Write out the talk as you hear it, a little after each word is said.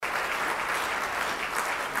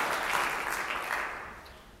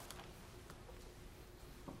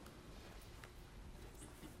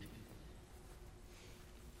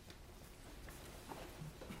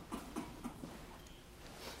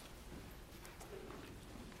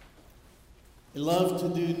I love to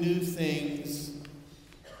do new things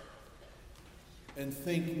and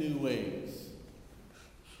think new ways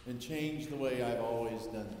and change the way I've always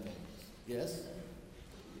done things. Yes?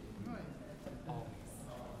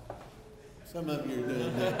 Some of you are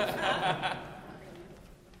doing that.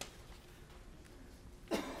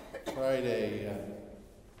 Friday,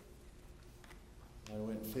 I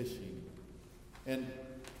went fishing. And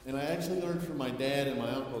I actually learned from my dad and my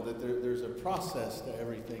uncle that there's a process to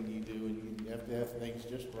everything you do, and you have to have things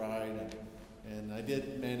just right. And I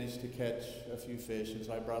did manage to catch a few fish, and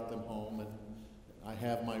so I brought them home. And I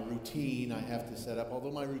have my routine I have to set up,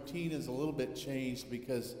 although my routine is a little bit changed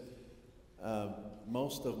because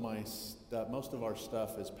most of our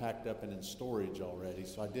stuff is packed up and in storage already.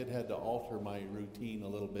 So I did have to alter my routine a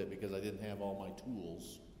little bit because I didn't have all my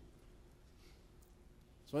tools.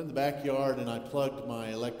 So I went in the backyard and I plugged my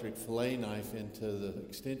electric fillet knife into the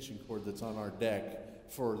extension cord that's on our deck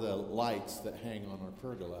for the lights that hang on our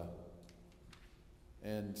pergola,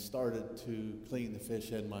 and started to clean the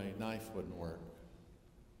fish, and my knife wouldn't work,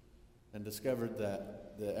 and discovered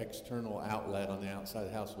that the external outlet on the outside of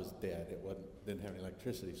the house was dead. Didn't have any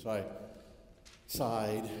electricity. So I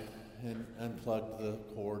sighed and unplugged the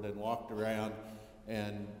cord and walked around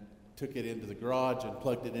and took it into the garage and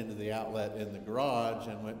plugged it into the outlet in the garage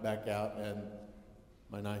and went back out, and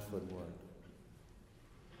my knife wouldn't work.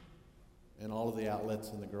 And all of the outlets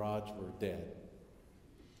in the garage were dead.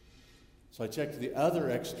 So I checked the other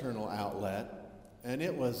external outlet, and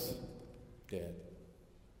it was dead.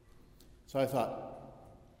 So I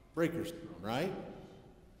thought, breaker's gone, right?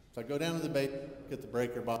 So I go down to the basement, get the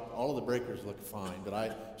breaker box. All of the breakers look fine, but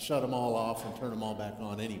I shut them all off and turn them all back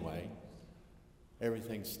on anyway.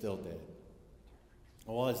 Everything's still dead.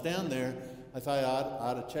 Well, while I was down there, I thought I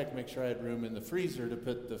ought to check, make sure I had room in the freezer to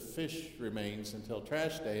put the fish remains until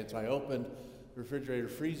trash day. And so I opened the refrigerator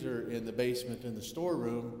freezer in the basement in the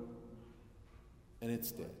storeroom, and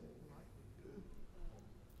it's dead.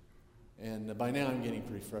 And by now I'm getting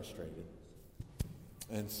pretty frustrated.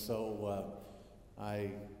 And so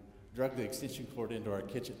I drug the extension cord into our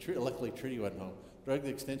kitchen. Luckily, Trudy wasn't home. Drug the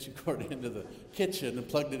extension cord into the kitchen and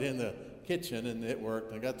plugged it in the kitchen, and it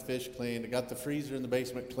worked. I got the fish cleaned. I got the freezer in the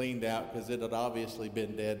basement cleaned out because it had obviously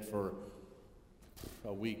been dead for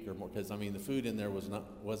a week or more. Because the food in there was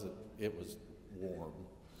warm.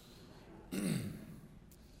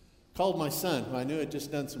 Called my son, who I knew had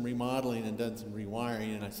just done some remodeling and done some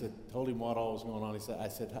rewiring, and I told him what all was going on. I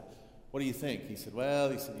said, what do you think? He said,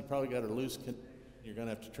 you probably got a loose. You're going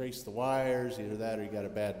to have to trace the wires, either that or you got a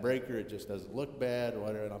bad breaker. It just doesn't look bad or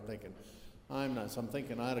whatever. And I'm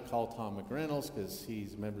thinking, I ought to call Tom McReynolds because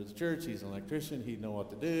he's a member of the church. He's an electrician. He'd know what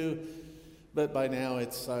to do. But by now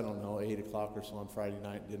it's, 8 o'clock or so on Friday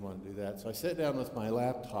night. Didn't want to do that. So I sat down with my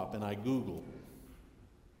laptop and I Googled.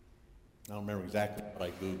 I don't remember exactly what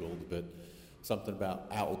I Googled, but something about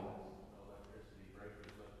electricity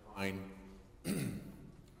breakers look fine.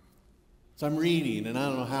 So I'm reading, and I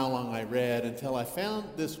don't know how long I read until I found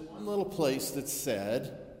this one little place that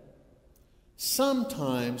said,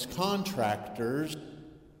 sometimes contractors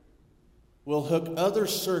will hook other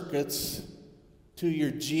circuits to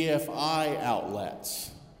your GFI outlets.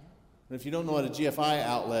 And if you don't know what a GFI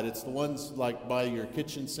outlet, it's the ones like by your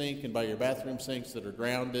kitchen sink and by your bathroom sinks that are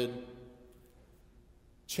grounded.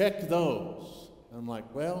 Check those. I'm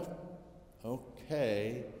like, well,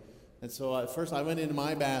 okay. And so at first I went into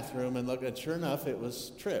my bathroom and looked, and sure enough, it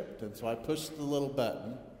was tripped. And so I pushed the little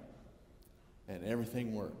button, and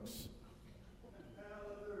everything works.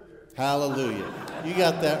 Hallelujah. You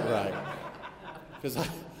got that right.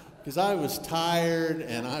 Because I was tired,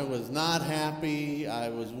 and I was not happy. I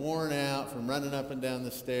was worn out from running up and down the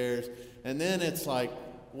stairs. And then it's like,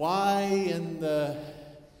 why in the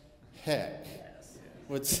heck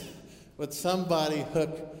would somebody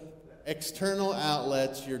hook external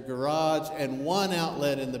outlets, your garage, and one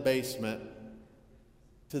outlet in the basement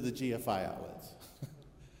to the GFI outlets?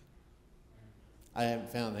 I haven't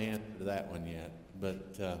found the answer to that one yet,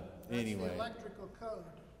 but anyway. That's the electrical code.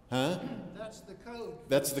 Huh? That's the code.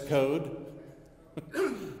 That's the code?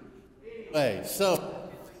 Anyway, so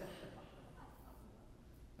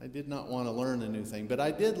I did not want to learn a new thing, but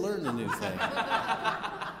I did learn a new thing.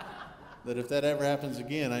 That if that ever happens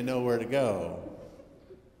again, I know where to go.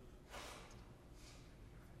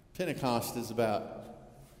 Pentecost is about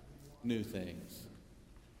new things.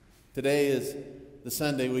 Today is the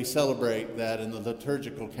Sunday we celebrate that in the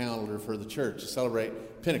liturgical calendar for the church.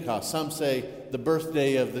 Celebrate Pentecost. Some say the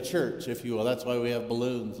birthday of the church, if you will. That's why we have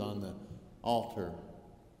balloons on the altar.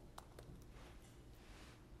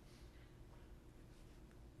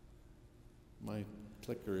 My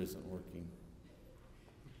clicker isn't working.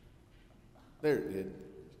 There it did.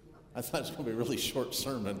 I thought it was going to be a really short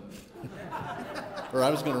sermon. Or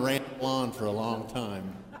I was going to ramble on for a long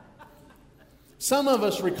time. Some of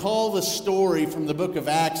us recall the story from the book of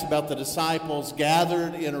Acts about the disciples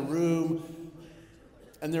gathered in a room,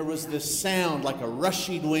 and there was this sound like a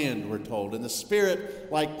rushing wind, we're told, and the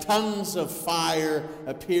Spirit, like tongues of fire,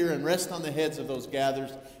 appear and rest on the heads of those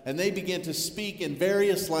gathered, and they begin to speak in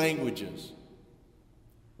various languages.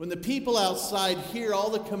 When the people outside hear all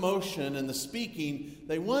the commotion and the speaking,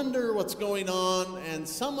 they wonder what's going on, and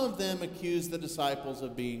some of them accuse the disciples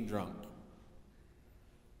of being drunk.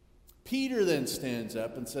 Peter then stands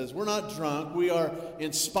up and says, we're not drunk. We are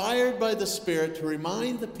inspired by the Spirit to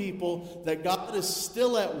remind the people that God is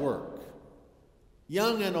still at work.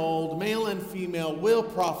 Young and old, male and female will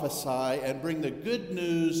prophesy and bring the good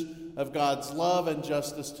news of God's love and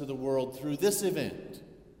justice to the world through this event.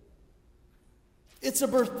 It's a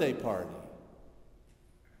birthday party.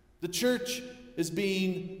 The church is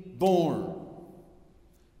being born.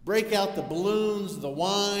 Break out the balloons, the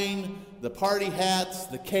wine, the party hats,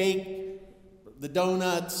 the cake, the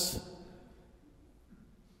donuts.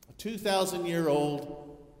 A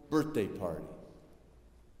 2,000-year-old birthday party.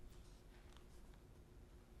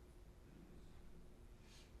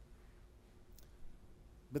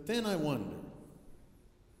 But then I wonder,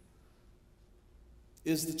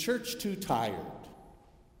 is the church too tired?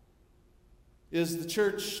 Is the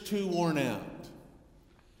church too worn out?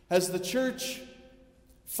 Has the church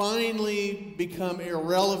finally become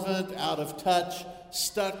irrelevant, out of touch,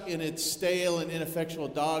 stuck in its stale and ineffectual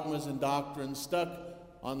dogmas and doctrines, stuck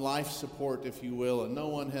on life support, if you will, and no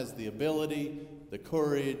one has the ability, the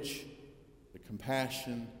courage, the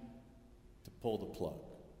compassion to pull the plug?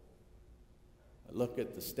 I look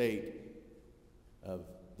at the state of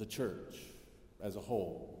the church as a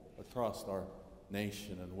whole across our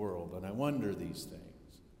nation and world, and I wonder these things.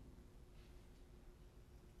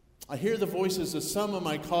 I hear the voices of some of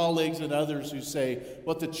my colleagues and others who say,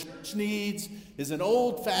 what the church needs is an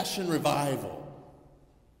old-fashioned revival.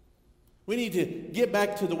 We need to get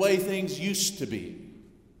back to the way things used to be.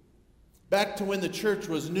 Back to when the church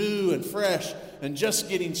was new and fresh and just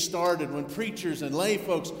getting started, when preachers and lay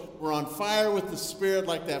folks were on fire with the Spirit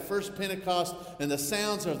like that first Pentecost, and the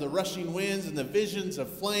sounds of the rushing winds and the visions of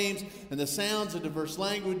flames and the sounds of diverse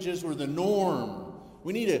languages were the norm.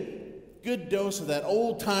 We need a good dose of that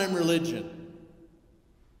old-time religion.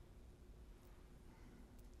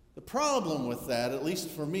 The problem with that, at least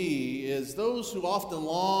for me, is those who often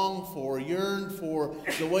long for, yearn for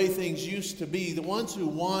the way things used to be, the ones who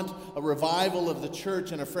want a revival of the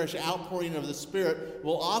church and a fresh outpouring of the Spirit,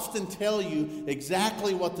 will often tell you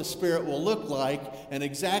exactly what the Spirit will look like and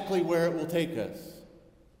exactly where it will take us,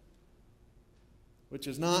 which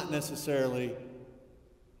is not necessarily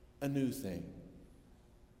a new thing.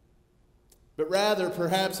 But rather,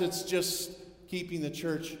 perhaps it's just keeping the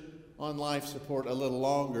church on life support a little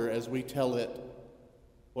longer as we tell it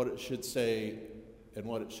what it should say and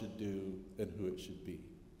what it should do and who it should be.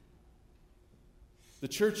 The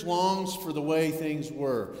church longs for the way things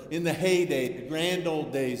were in the heyday, the grand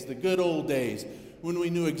old days, the good old days, when we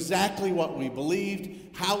knew exactly what we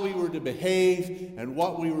believed, how we were to behave, and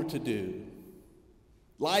what we were to do.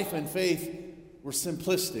 Life and faith were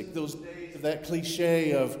simplistic. Those days of that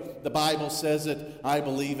cliche of the Bible says it, I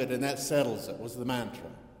believe it, and that settles it, was the mantra.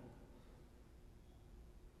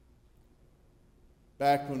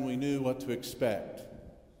 Back when we knew what to expect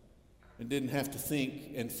and didn't have to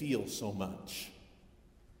think and feel so much.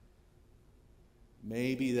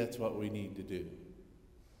 Maybe that's what we need to do.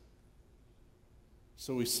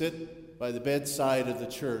 So we sit by the bedside of the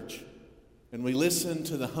church and we listen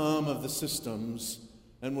to the hum of the systems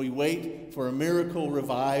and we wait for a miracle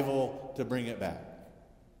revival to bring it back.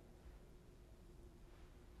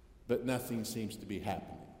 But nothing seems to be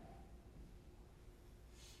happening.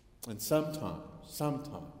 And sometimes,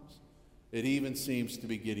 it even seems to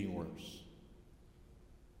be getting worse.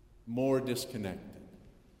 More disconnected,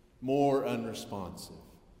 more unresponsive,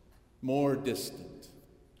 more distant.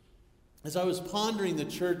 As I was pondering the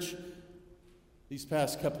church these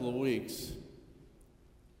past couple of weeks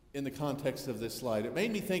in the context of this slide, it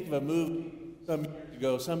made me think of a movie some years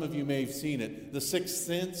ago. Some of you may have seen it, The Sixth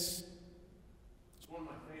Sense. It's one of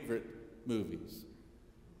my favorite movies.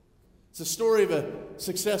 It's the story of a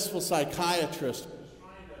successful psychiatrist who's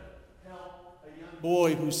trying to help a young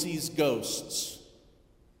boy who sees ghosts.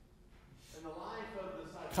 And the life of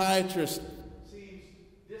the psychiatrist seems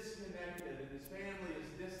disconnected, and his family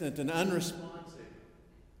is distant and unresponsive.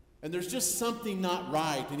 And there's just something not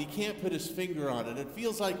right, and he can't put his finger on it. It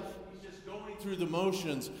feels like he's just going through the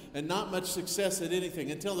motions and not much success at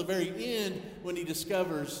anything until the very end when he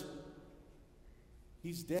discovers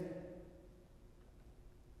He's dead.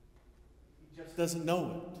 He just doesn't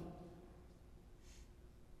know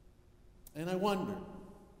it. And I wonder,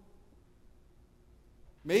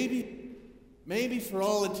 maybe for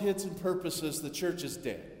all intents and purposes, the church is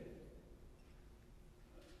dead.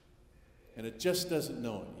 And it just doesn't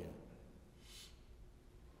know it yet.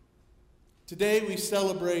 Today we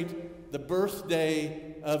celebrate the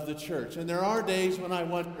birthday of the church. And there are days when I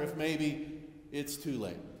wonder if maybe it's too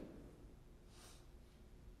late.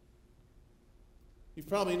 You've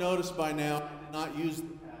probably noticed by now I did not use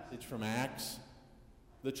the passage from Acts,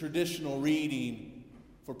 the traditional reading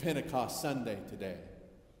for Pentecost Sunday today.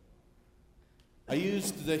 I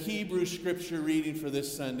used the Hebrew scripture reading for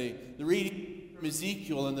this Sunday, the reading from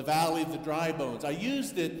Ezekiel in the Valley of the Dry Bones. I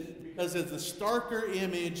used it because it's the starker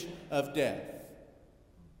image of death.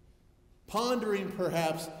 Pondering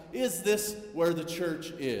perhaps, is this where the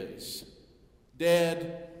church is?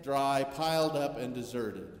 Dead, dry, piled up, and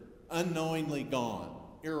deserted. Unknowingly gone.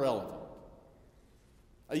 Irrelevant.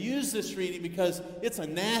 I use this reading because it's a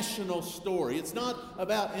national story. It's not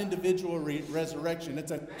about individual resurrection.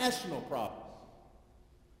 It's a national problem.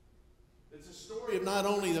 It's a story of not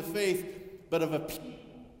only the faith, but of a people.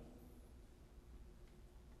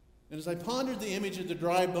 And as I pondered the image of the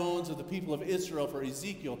dry bones of the people of Israel for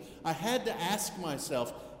Ezekiel, I had to ask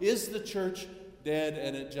myself, is the church dead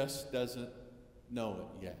and it just doesn't know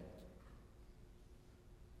it yet?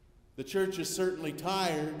 The church is certainly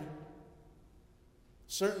tired,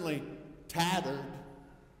 certainly tattered.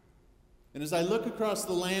 And as I look across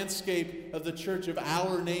the landscape of the church of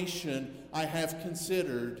our nation, I have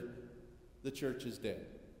considered the church is dead.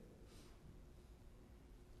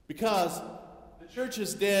 Because the church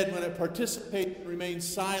is dead when it participates and remains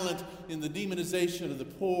silent in the demonization of the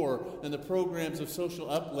poor and the programs of social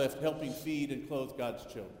uplift helping feed and clothe God's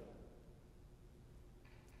children.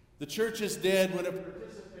 The church is dead when it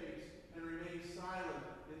participates and remains silent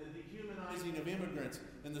in the dehumanizing of immigrants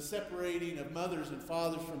and the separating of mothers and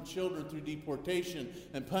fathers from children through deportation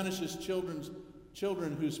and punishes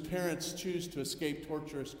children whose parents choose to escape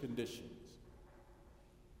torturous conditions.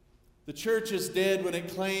 The church is dead when it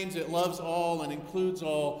claims it loves all and includes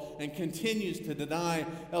all and continues to deny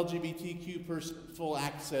LGBTQ persons full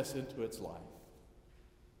access into its life.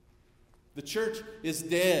 The church is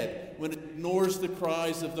dead when it ignores the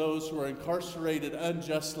cries of those who are incarcerated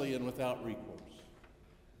unjustly and without recourse.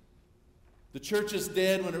 The church is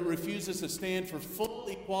dead when it refuses to stand for full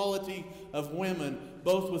equality of women,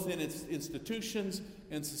 both within its institutions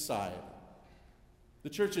and society. The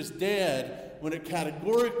church is dead when it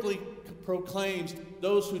categorically proclaims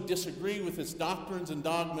those who disagree with its doctrines and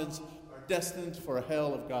dogmas are destined for a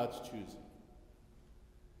hell of God's choosing.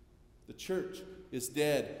 The church is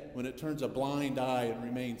dead when it turns a blind eye and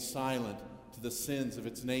remains silent to the sins of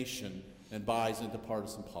its nation and buys into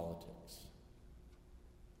partisan politics.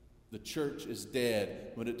 The church is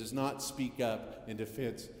dead when it does not speak up in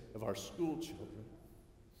defense of our school children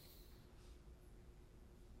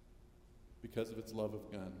because of its love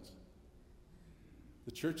of guns.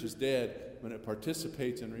 The church is dead when it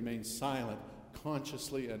participates and remains silent,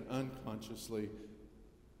 consciously and unconsciously,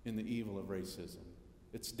 in the evil of racism.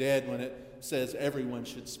 It's dead when it says everyone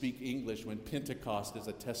should speak English when Pentecost is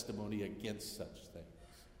a testimony against such things.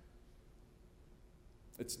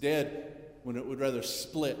 It's dead when it would rather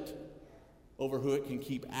split over who it can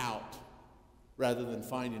keep out rather than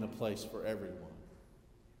finding a place for everyone.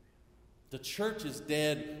 The church is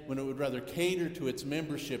dead when it would rather cater to its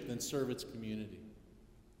membership than serve its community.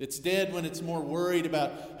 It's dead when it's more worried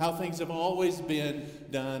about how things have always been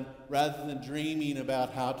done rather than dreaming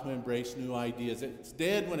about how to embrace new ideas. It's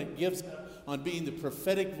dead when it gives up on being the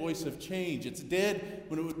prophetic voice of change. It's dead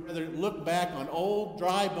when it would rather look back on old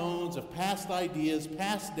dry bones of past ideas,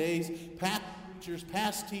 past days, past preachers,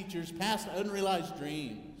 past teachers, past unrealized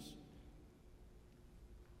dreams.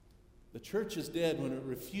 The church is dead when it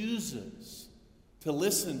refuses to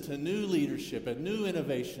listen to new leadership and new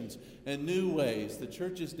innovations and new ways. The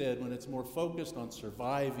church is dead when it's more focused on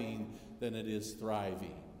surviving than it is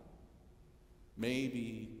thriving.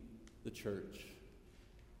 Maybe the church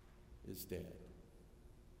is dead.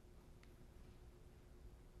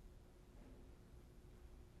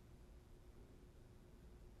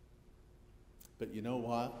 But you know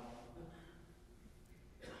what?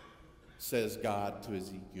 Says God to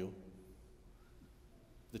Ezekiel.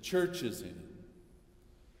 The church is in.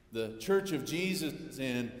 The church of Jesus is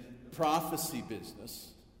in the prophecy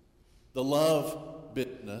business, the love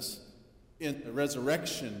business, in the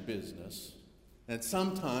resurrection business, and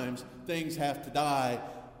sometimes things have to die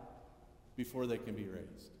before they can be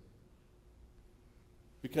raised.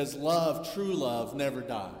 Because love, true love, never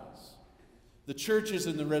dies. The church is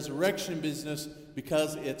in the resurrection business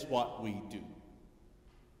because it's what we do.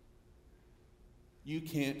 You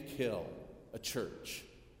can't kill a church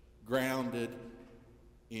grounded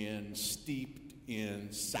in, steeped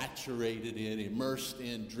in, saturated in, immersed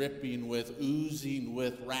in, dripping with, oozing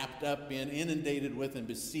with, wrapped up in, inundated with, and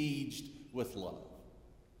besieged with love.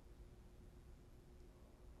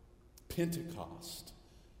 Pentecost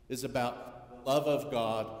is about the love of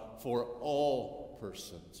God for all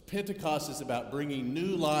persons. Pentecost is about bringing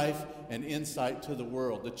new life and insight to the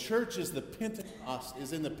world. The church is in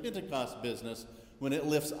the Pentecost business when it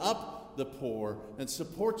lifts up the poor and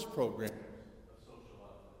supports programs.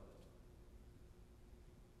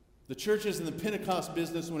 The church is in the Pentecost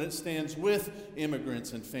business when it stands with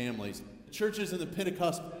immigrants and families. The church is in the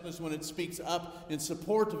Pentecost business when it speaks up in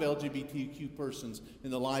support of LGBTQ persons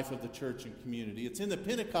in the life of the church and community. It's in the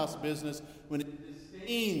Pentecost business when it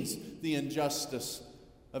disdains the injustice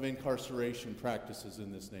of incarceration practices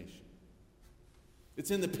in this nation.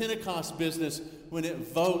 It's in the Pentecost business when it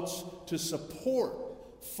votes to support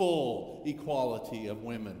full equality of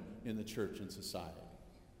women in the church and society.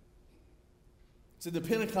 It's in the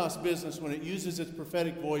Pentecost business when it uses its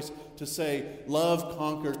prophetic voice to say, love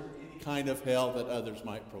conquers any kind of hell that others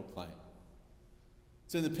might proclaim.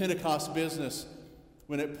 It's in the Pentecost business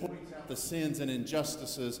when it points out the sins and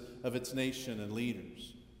injustices of its nation and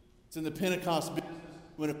leaders. It's in the Pentecost business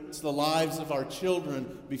when it puts the lives of our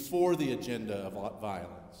children before the agenda of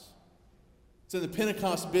violence. It's in the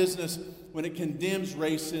Pentecost business when it condemns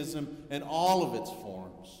racism and all of its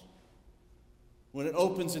forms. When it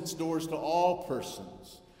opens its doors to all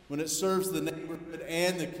persons, when it serves the neighborhood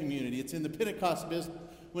and the community. It's in the Pentecost business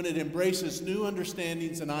when it embraces new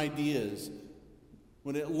understandings and ideas,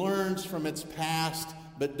 when it learns from its past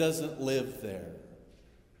but doesn't live there.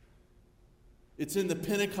 It's in the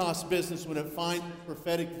Pentecost business when it finds the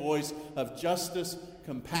prophetic voice of justice,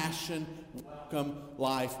 compassion, welcome,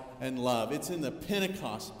 life, and love. It's in the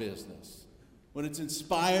Pentecost business when it's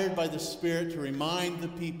inspired by the Spirit to remind the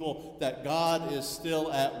people that God is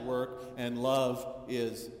still at work and love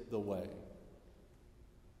is the way.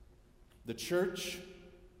 The church,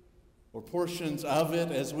 or portions of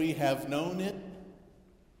it as we have known it,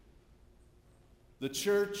 the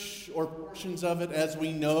church, or portions of it as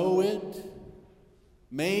we know it,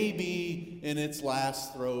 may be in its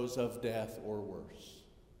last throes of death or worse.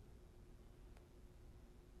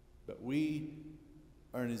 But we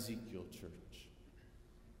are an Ezekiel church.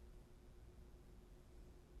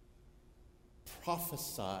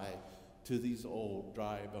 Prophesy to these old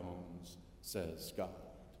dry bones, says God.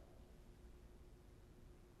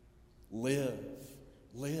 Live,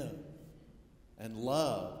 and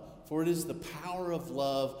love, for it is the power of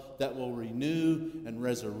love that will renew and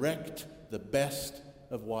resurrect the best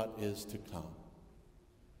of what is to come.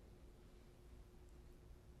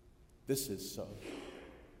 This is so.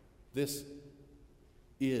 This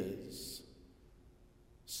is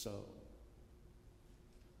so.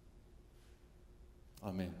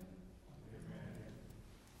 Amen.